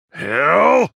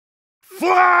Hell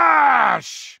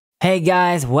Flash! Hey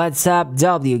guys, what's up?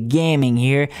 W Gaming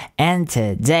here, and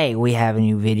today we have a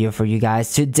new video for you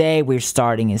guys. Today we're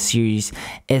starting a series.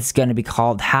 It's gonna be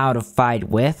called How to Fight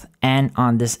With, and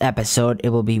on this episode it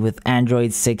will be with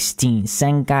Android 16,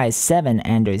 Zenkai 7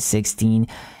 Android 16.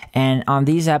 And on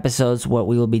these episodes what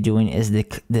we will be doing is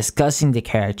discussing the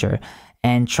character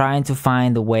and trying to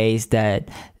find the ways that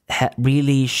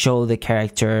really show the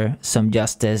character some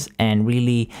justice and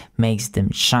really makes them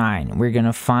shine. We're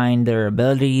gonna find their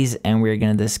abilities and we're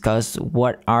gonna discuss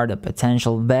what are the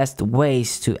potential best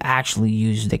ways to actually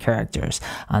use the characters.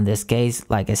 On this case,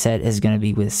 like I said, is gonna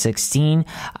be with 16.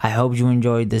 I hope you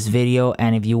enjoyed this video,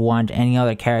 and if you want any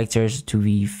other characters to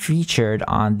be featured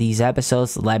on these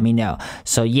episodes, let me know.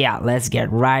 So yeah, let's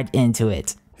get right into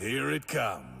it. Here it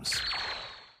comes.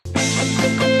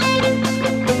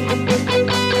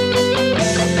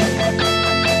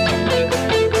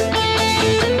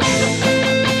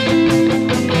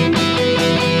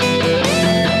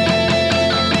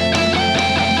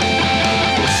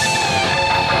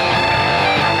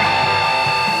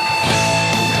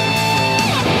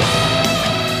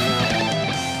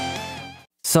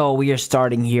 So we are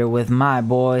starting here with my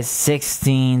boy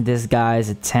 16. This guy is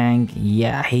a tank.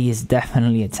 Yeah, he is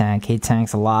definitely a tank. He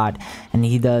tanks a lot and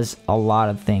he does a lot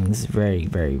of things very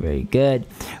good.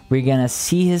 We're gonna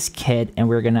see his kit and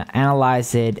we're gonna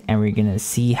analyze it, and we're gonna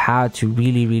see how to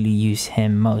really use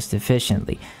him most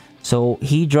efficiently. So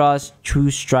he draws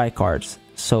 2 strike cards.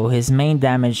 So his main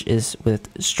damage is with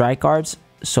strike cards,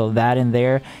 so that in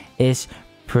there is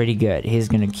pretty good. He's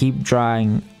gonna keep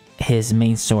drawing his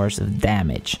main source of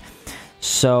damage.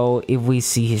 So if we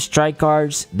see his strike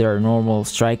cards, there are normal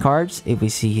strike cards. If we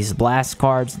see his blast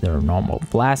cards, there are normal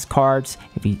blast cards.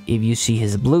 If you see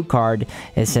his blue card,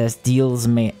 it says deals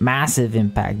massive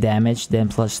impact damage, then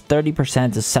plus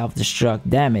 30% of self-destruct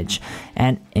damage,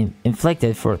 and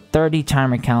inflicted for 30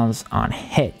 timer counts on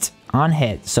hit.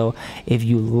 So if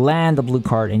you land the blue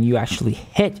card and you actually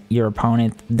hit your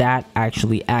opponent, that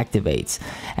actually activates.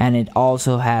 And it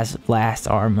also has blast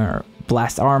armor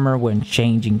when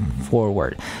changing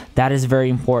forward. That is very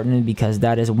important because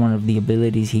that is one of the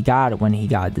abilities he got when he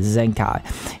got the Zenkai.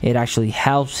 It actually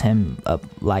helps him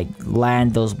like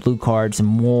land those blue cards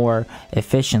more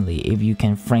efficiently. If you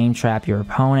can frame trap your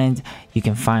opponent, you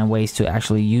can find ways to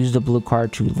actually use the blue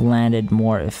card to land it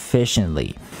more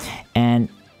efficiently. And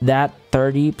that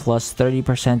 30 plus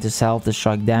 30% to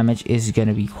self-destruct damage is going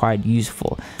to be quite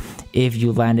useful if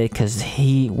you land it, because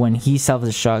when he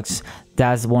self-destructs,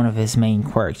 that's one of his main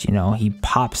quirks. You know, he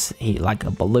pops, like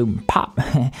a balloon pop.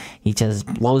 He just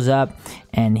blows up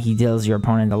and he deals your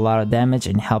opponent a lot of damage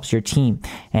and helps your team.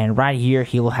 And right here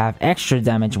he will have extra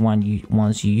damage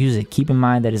once you use it. Keep in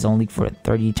mind that it's only for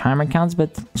 30 timer counts,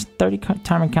 but 30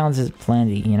 timer counts is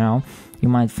plenty. You know, you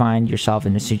might find yourself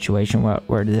in a situation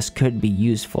where this could be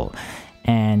useful.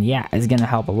 And yeah, it's gonna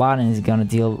help a lot, and it's gonna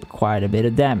deal quite a bit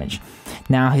of damage.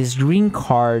 Now his green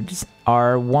cards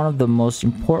are one of the most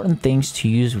important things to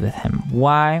use with him.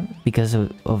 Why? Because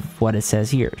of what it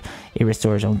says here. It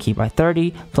restores own ki by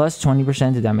 30 plus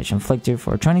 20% to damage inflicted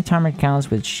for 20 timer counts,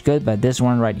 which is good. But this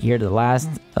one right here, the last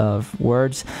of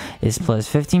words, is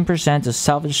plus 15% to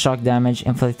self-destruct damage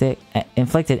inflicted,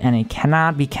 and it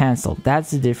cannot be cancelled.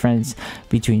 That's the difference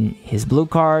between his blue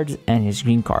cards and his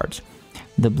green cards.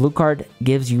 The blue card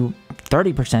gives you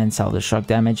 30% self-destruct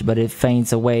damage, but it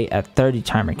fades away at 30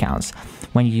 timer counts.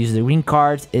 When you use the green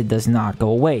cards, it does not go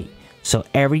away. So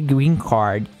every green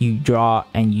card you draw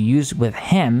and you use with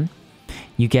him,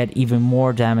 you get even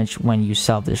more damage when you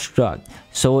self-destruct.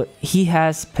 So he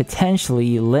has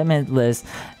potentially limitless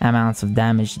amounts of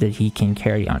damage that he can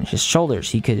carry on his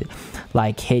shoulders. He could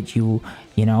like hit you,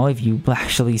 you know, if you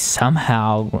actually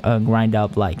somehow grind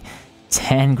up like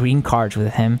 10 green cards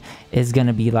with him, is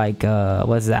gonna be like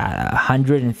what's that,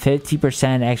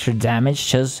 150% extra damage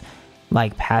just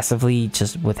like passively,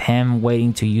 just with him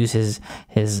waiting to use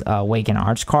his Awaken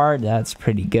Arts card. That's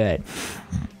pretty good.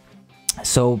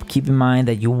 So keep in mind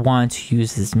that you want to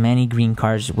use as many green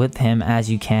cards with him as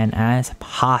you can as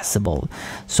possible.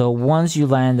 So once you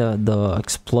land the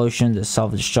explosion, the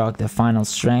self-destruct, the final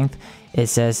strength, it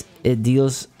says it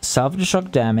deals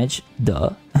self-destruct damage.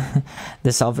 The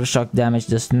self-destruct damage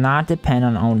does not depend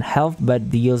on own health, but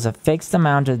deals a fixed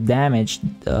amount of damage.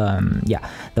 Yeah,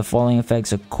 the following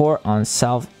effects occur on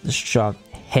self-destruct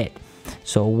hit.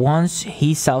 So once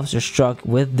he self-destruct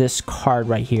with this card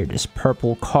right here, this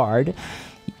purple card,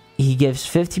 he gives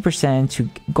 50% to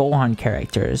Gohan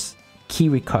characters, Ki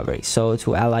recovery. So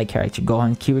to ally character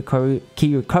Gohan,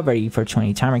 Ki recovery for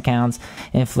 20 timer counts,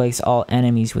 inflicts all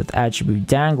enemies with attribute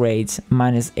downgrades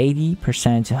minus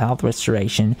 80% to health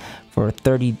restoration for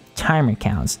 30 timer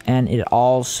counts, and it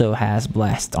also has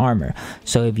blast armor.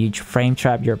 So if you frame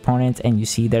trap your opponent and you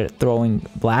see they're throwing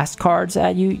blast cards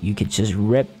at you, you could just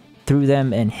rip through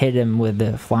them and hit them with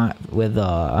the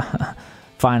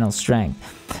final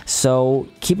strength. So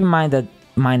keep in mind that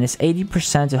minus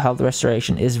 80% to health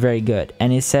restoration is very good,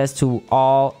 and it says to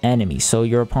all enemies. So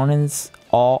your opponents,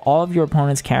 all of your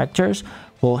opponent's characters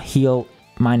will heal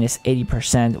minus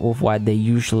 80% of what they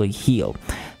usually heal.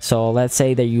 So let's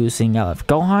say they're using LF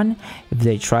Gohan. If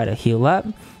they try to heal up,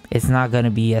 it's not going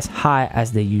to be as high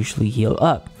as they usually heal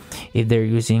up. If they're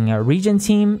using a regen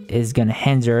team, it's going to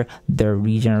hinder their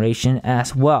regeneration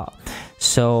as well.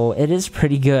 So it is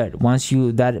pretty good once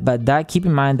you but keep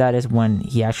in mind that is when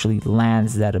he actually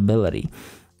lands that ability.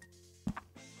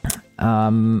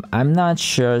 I'm not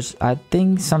sure. I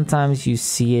think sometimes you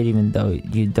see it even though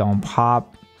you don't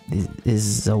pop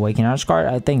is Awakened Arch card.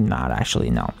 I think not, actually,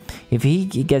 no. If he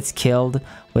gets killed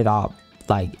without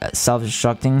like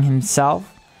self-destructing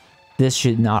himself, this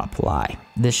should not apply.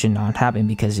 This should not happen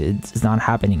because it's not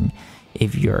happening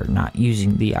if you're not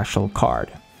using the actual card.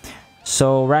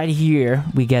 So right here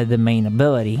we get the main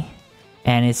ability,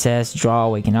 and it says draw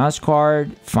Awakened Arch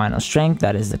card, final strength.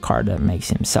 That is the card that makes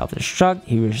him self-destruct.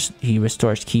 He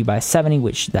restores Ki by 70,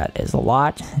 which that is a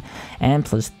lot, and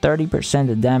plus 30%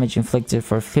 of damage inflicted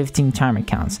for 15 timer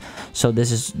counts. So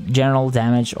this is general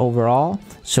damage overall.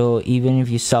 So even if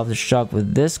you self-destruct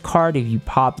with this card, if you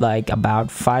pop like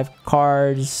about 5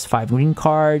 green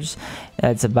cards,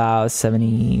 that's about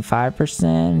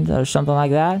 75% or something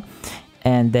like that.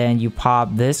 And then you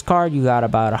pop this card, you got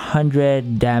about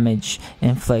 100 damage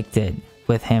inflicted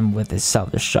with him with his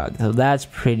self-destruct. So that's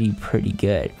pretty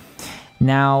good.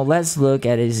 Now let's look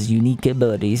at his unique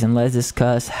abilities and let's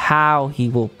discuss how he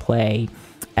will play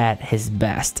at his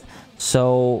best.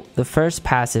 So the first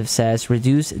passive says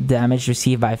reduce damage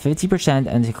received by 50%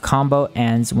 and the combo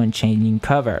ends when changing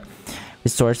cover.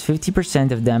 Restores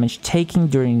 50% of damage taken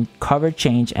during cover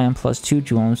change and plus 2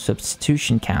 drone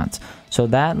substitution count. So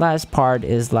that last part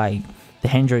is like the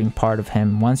hindering part of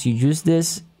him. Once you use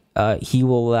this, he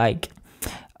will like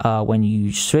when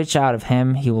you switch out of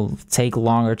him, he will take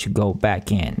longer to go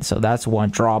back in. So that's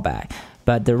one drawback.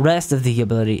 But the rest of the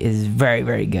ability is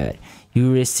very good.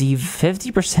 You receive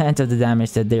 50% of the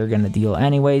damage that they're gonna deal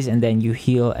anyways, and then you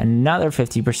heal another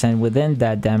 50% within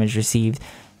that damage received.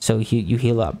 So you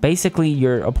heal up. Basically,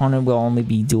 your opponent will only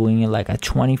be doing like a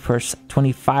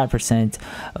 25%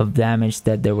 of damage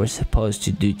that they were supposed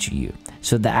to do to you.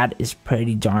 So that is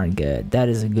pretty darn good. That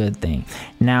is a good thing.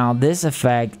 Now, this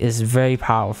effect is very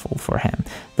powerful for him.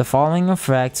 The following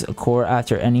effects occur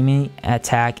after enemy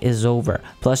attack is over.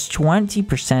 Plus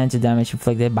 20% to damage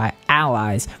inflicted by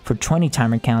allies for 20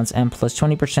 timer counts, and plus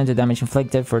 20% to damage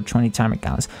inflicted for 20 timer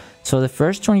counts. So the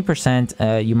first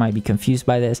 20%, you might be confused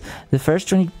by this. The first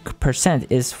 20%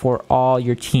 is for all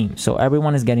your team. So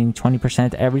everyone is getting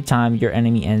 20% every time your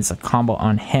enemy ends a combo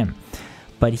on him.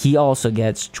 But he also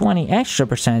gets 20 extra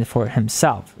percent for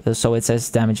himself. So it says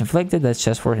damage inflicted, that's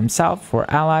just for himself. For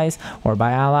allies or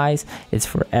by allies, it's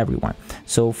for everyone.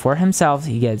 So for himself,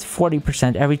 he gets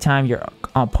 40% every time your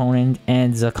opponent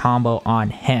ends a combo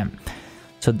on him.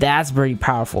 So that's very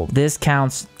powerful. This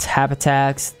counts tap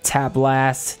attacks, tap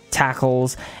blasts,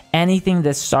 tackles, anything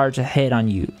that starts a hit on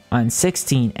you on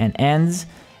 16 and ends,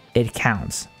 it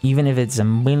counts. Even if it's a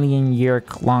million-year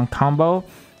long combo,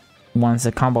 once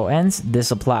the combo ends, this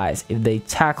applies. If they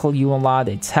tackle you a lot,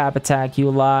 they tap attack you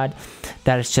a lot,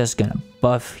 that is just gonna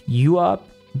buff you up,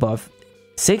 buff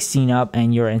 16 up,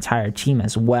 and your entire team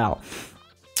as well.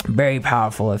 Very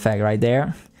powerful effect right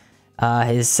there.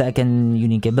 His second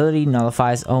unique ability,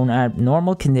 nullifies own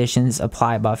abnormal conditions,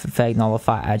 apply buff effect,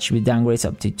 nullify attribute downgrades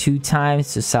up to 2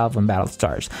 times to self when battle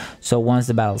starts. So once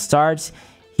the battle starts,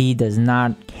 he does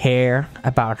not care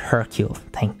about Hercule.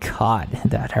 Thank God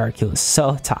that Hercule is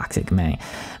so toxic,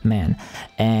 man.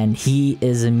 And he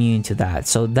is immune to that.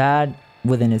 So that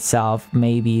within itself,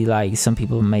 maybe like some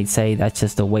people may say that's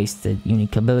just a wasted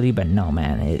unique ability, but no,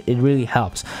 man, it really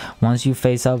helps. Once you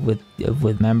face up with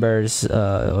members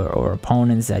or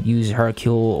opponents that use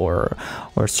Hercule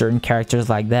or certain characters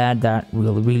like that, that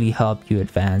will really help you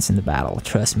advance in the battle,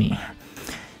 trust me.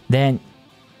 Then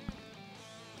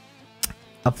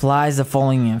applies the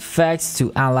following effects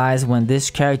to allies when this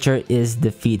character is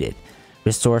defeated.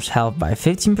 restores health by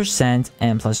 15%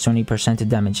 and plus 20% to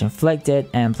damage inflicted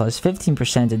and plus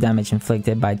 15% to damage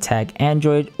inflicted by tag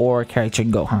android or character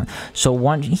Gohan. So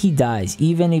once he dies,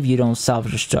 even if you don't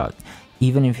self-destruct,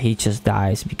 even if he just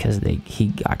dies because he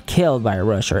got killed by a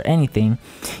rush or anything,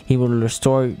 he will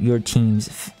restore your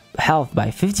team's health by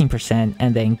 15%,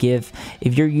 and then if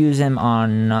you're using him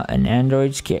on an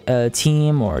android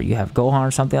team, or you have Gohan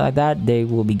or something like that, they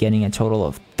will be getting a total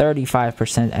of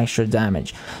 35% extra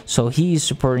damage. So he's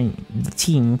supporting the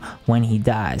team when he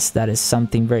dies. That is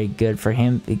something very good for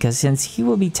him, because since he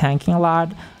will be tanking a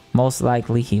lot, most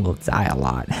likely he will die a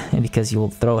lot because you will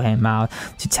throw him out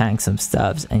to tank some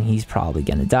stuffs and he's probably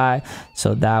gonna die.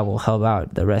 So that will help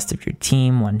out the rest of your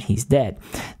team when he's dead.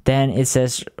 Then it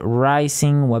says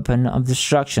Rising Weapon of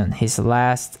Destruction, his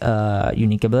last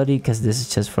unique ability, because this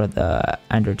is just for the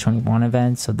Android 21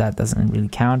 event, so that doesn't really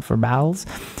count for battles.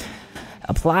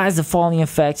 Applies the following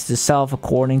effects to self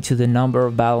according to the number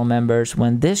of battle members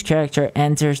when this character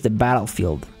enters the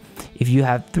battlefield. If you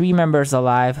have 3 members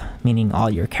alive, meaning all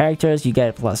your characters, you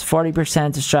get plus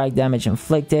 40% to strike damage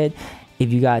inflicted.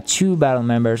 If you got 2 battle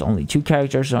members, only 2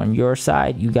 characters on your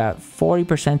side, you got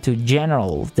 40% to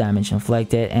general damage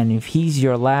inflicted. And if he's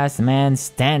your last man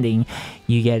standing,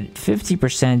 you get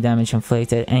 50% damage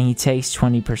inflicted and he takes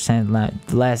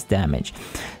 20% less damage.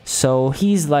 So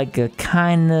he's like a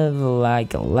kind of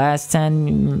like a last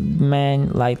man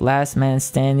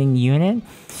standing unit.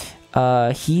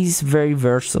 He's very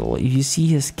versatile. If you see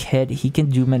his kit, he can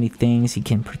do many things. He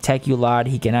can protect you a lot.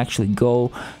 He can actually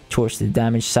go towards the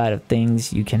damage side of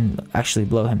things. You can actually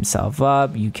blow himself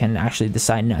up. You can actually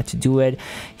decide not to do it.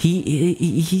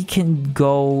 He can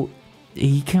go,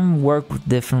 he can work with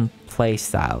different play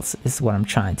styles, is what I'm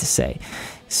trying to say.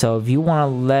 So if you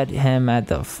want to let him at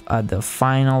the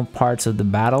final parts of the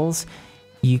battles,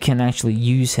 you can actually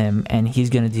use him and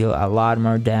he's going to deal a lot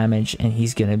more damage and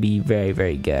he's going to be very,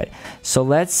 very good. So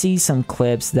let's see some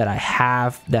clips that I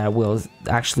have that will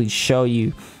actually show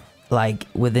you, like,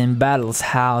 within battles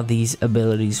how these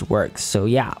abilities work. So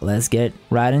yeah, let's get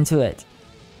right into it.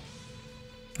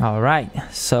 Alright,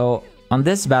 so on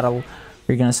this battle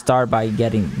you're going to start by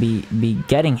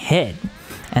getting hit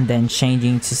and then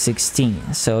changing to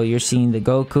 16. So you're seeing the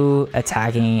Goku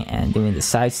attacking and doing the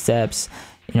side steps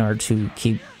in order to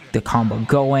keep the combo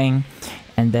going,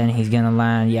 and then he's gonna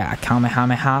land, yeah,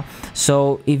 Kamehameha.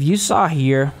 So if you saw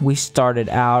here, we started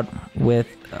out with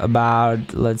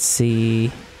about, let's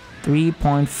see,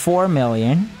 3.4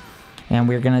 million, and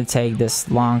we're gonna take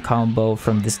this long combo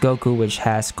from this Goku, which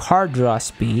has card draw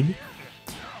speed,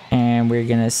 and we're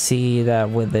gonna see that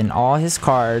within all his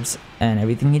cards and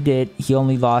everything he did, he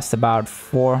only lost about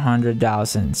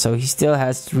 400,000, so he still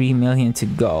has 3 million to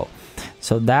go.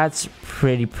 So that's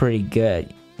pretty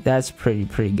good. That's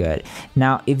pretty good.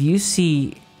 Now if you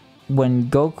see when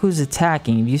Goku's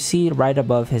attacking, if you see right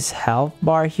above his health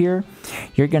bar here,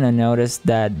 you're gonna notice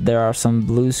that there are some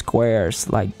blue squares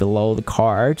like below the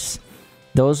cards.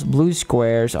 Those blue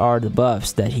squares are the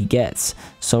buffs that he gets.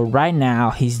 So right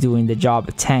now he's doing the job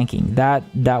of tanking. That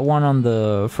one on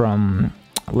the from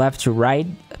left to right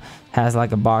has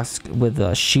like a box with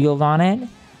a shield on it.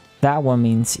 That one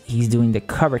means he's doing the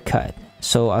cover cut.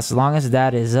 So as long as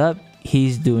that is up,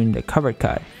 he's doing the cover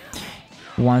cut.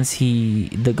 Once the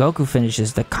Goku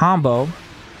finishes the combo,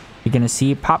 you're gonna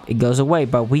see it pop, it goes away,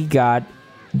 but we got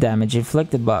damage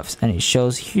inflicted buffs, and it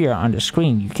shows here on the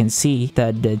screen. You can see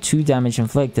that the 2 damage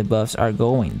inflicted buffs are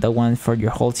going, the one for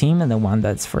your whole team and the one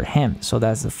that's for him. So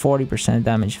that's the 40%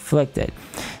 damage inflicted.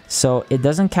 So it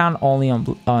doesn't count only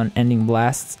on ending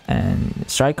blasts and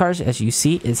strike cards. As you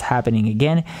see, it's happening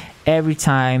again every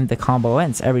time the combo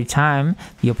ends, every time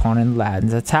the opponent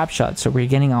lands a tap shot. So we're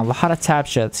getting a lot of tap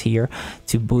shots here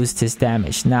to boost his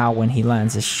damage. Now when he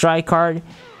lands a strike card,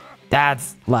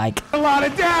 that's like a lot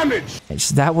of damage.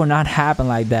 That would not happen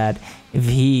like that if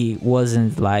he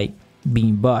wasn't like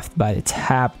being buffed by the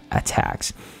tap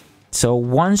attacks. So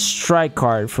one strike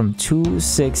card from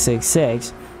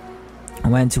 2666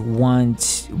 went to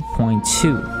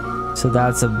 1.2. So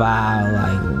that's about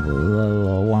like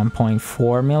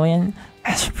 1.4 million.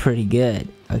 That's pretty good.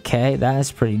 Okay,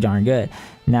 that's pretty darn good.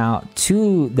 Now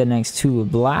the next 2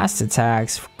 blast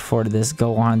attacks for this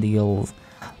Gohan deal,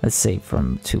 let's say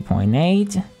from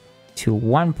 2.8 to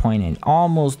 1.8,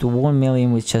 almost 1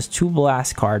 million with just 2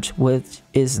 blast cards, which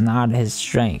is not his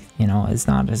strength, you know, it's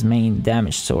not his main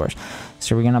damage source.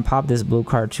 So we're gonna pop this blue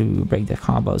card to break the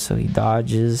combo, so he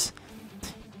dodges,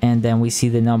 and then we see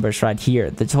the numbers right here.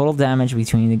 The total damage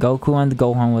between the Goku and the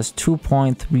Gohan was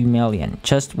 2.3 million,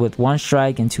 just with 1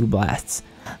 strike and 2 blasts.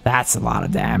 That's a lot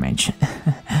of damage.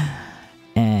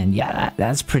 And And yeah,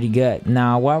 that's pretty good.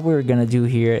 Now what we're gonna do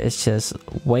here is just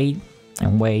wait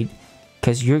and wait,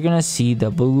 because you're gonna see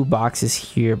the blue boxes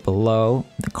here below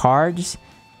the cards.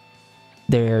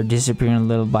 They're disappearing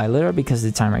little by little because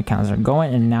the timer counts are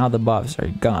going, and now the buffs are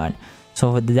gone.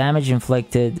 So the damage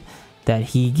inflicted that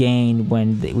he gained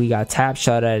when we got tap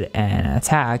shotted and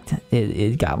attacked,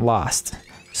 it got lost.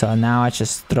 So now I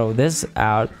just throw this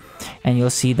out, and you'll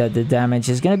see that the damage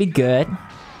is gonna be good,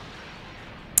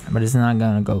 but it's not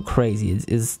gonna go crazy.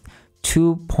 It's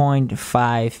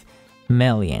 2.5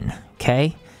 million.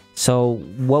 Okay, so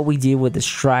what we did with the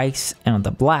strikes and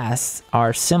the blasts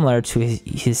are similar to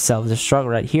his self-destruct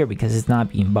right here, because it's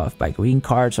not being buffed by green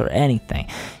cards or anything.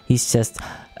 He's just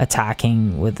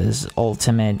attacking with his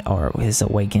ultimate or his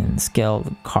awakened skill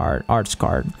card, arts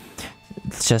card.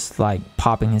 It's just like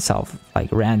popping himself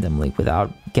like randomly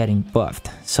without getting buffed.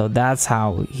 So that's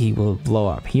how he will blow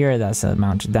up here. That's the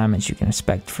amount of damage you can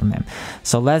expect from him.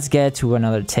 So let's get to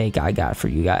another take I got for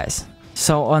you guys.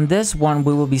 So on this one,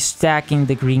 we will be stacking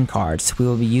the green cards. We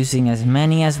will be using as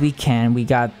many as we can. We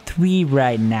got 3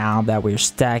 right now that we're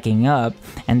stacking up,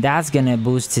 and that's gonna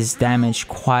boost his damage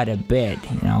quite a bit.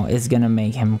 You know, it's gonna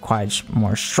make him quite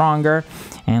more stronger.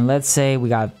 And let's say we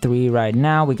got 3 right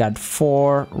now. We got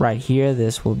 4 right here.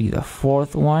 This will be the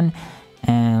 4th one.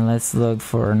 And let's look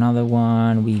for another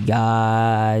one. We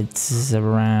got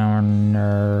around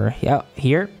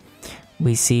here.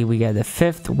 We see we got the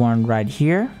 5th one right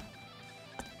here.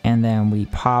 And then we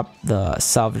pop the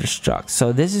self-destruct.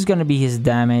 So this is going to be his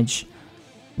damage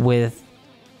with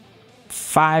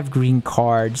 5 green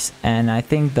cards. And I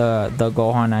think the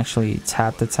Gohan actually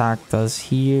tapped attack does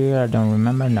here. I don't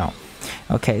remember. No.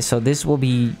 Okay, so this will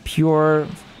be pure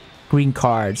green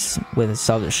cards with a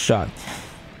self-destruct.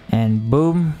 And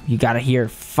boom, you got to hear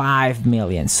 5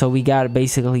 million. So we got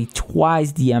basically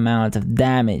twice the amount of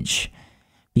damage,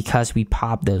 because we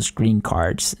popped those green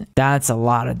cards. That's a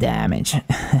lot of damage.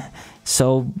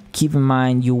 So keep in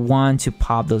mind, you want to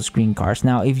pop those green cards.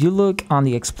 Now if you look on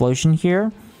the explosion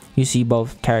here, you see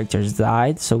both characters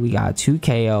died. So we got 2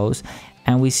 KOs,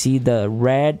 and we see the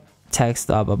red text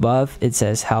up above. It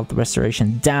says health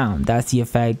restoration down. That's the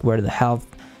effect where the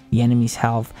enemy's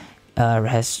health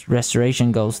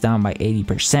restoration goes down by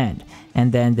 80%.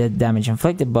 And then the damage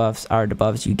inflicted buffs are the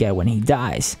buffs you get when he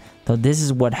dies. So this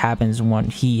is what happens when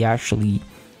he actually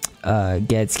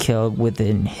gets killed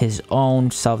within his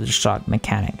own self-destruct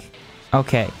mechanic.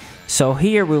 Okay, so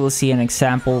here we will see an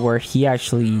example where he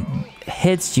actually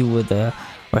hits you with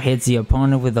hits the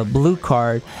opponent with a blue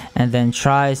card, and then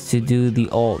tries to do the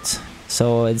ult.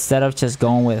 So instead of just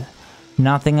going with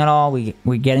nothing at all,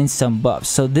 we're getting some buffs.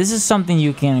 So this is something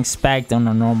you can expect on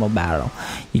a normal battle.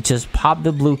 You just pop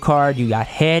the blue card, you got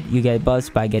hit, you get buffs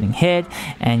by getting hit,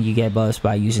 and you get buffs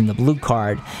by using the blue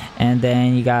card. And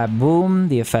then you got boom,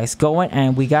 the effects going,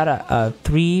 and we got a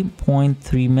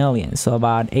 3.3 million, so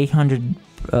about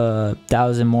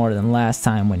 800,000 more than last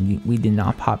time when we did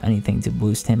not pop anything to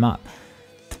boost him up.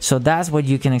 So that's what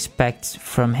you can expect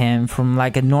from him, from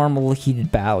like a normal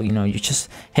heated battle. You know, you just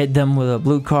hit them with a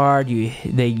blue card, you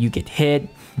get hit,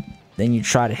 then you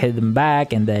try to hit them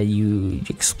back, and then you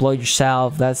exploit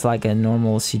yourself. That's like a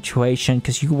normal situation,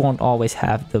 because you won't always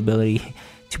have the ability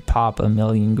to pop a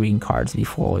million green cards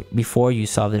before you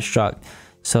self-destruct.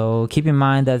 So keep in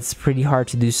mind that's pretty hard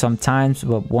to do sometimes,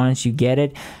 but once you get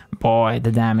it, boy,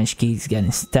 the damage keeps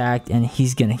getting stacked, and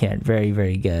he's gonna get very,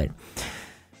 very good.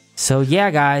 So yeah,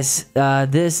 guys,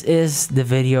 this is the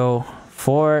video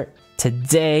for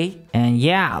today, and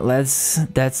yeah,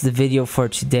 that's the video for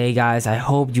today, guys. I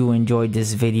hope you enjoyed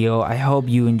this video. I hope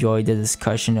you enjoyed the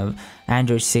discussion of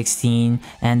Android 16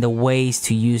 and the ways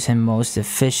to use him most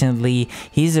efficiently.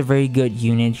 He's a very good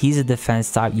unit. He's a defense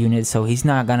type unit, so he's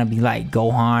not gonna be like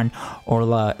Gohan or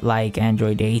like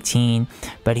Android 18,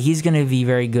 but he's gonna be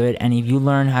very good. And if you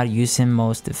learn how to use him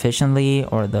most efficiently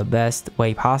or the best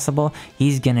way possible,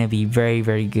 he's gonna be very,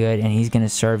 very good, and he's gonna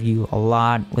serve you a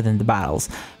lot within the battles.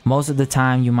 Most of the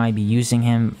time you might be using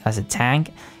him as a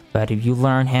tank, but if you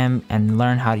learn him and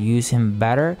learn how to use him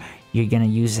better, you're gonna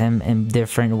use him in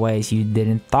different ways you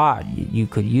didn't thought you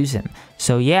could use him.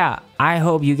 So yeah, I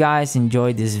hope you guys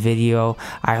enjoyed this video.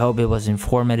 I hope it was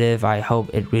informative. I hope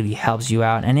it really helps you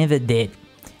out, and if it did,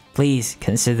 please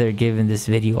consider giving this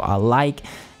video a like,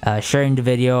 sharing the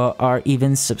video, or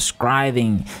even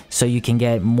subscribing so you can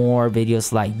get more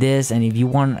videos like this. And if you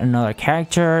want another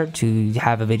character to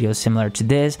have a video similar to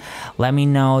this, let me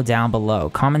know down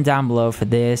below. Comment down below for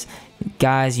this.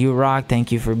 Guys, you rock.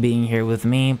 Thank you for being here with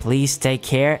me. Please take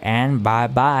care, and bye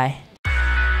bye.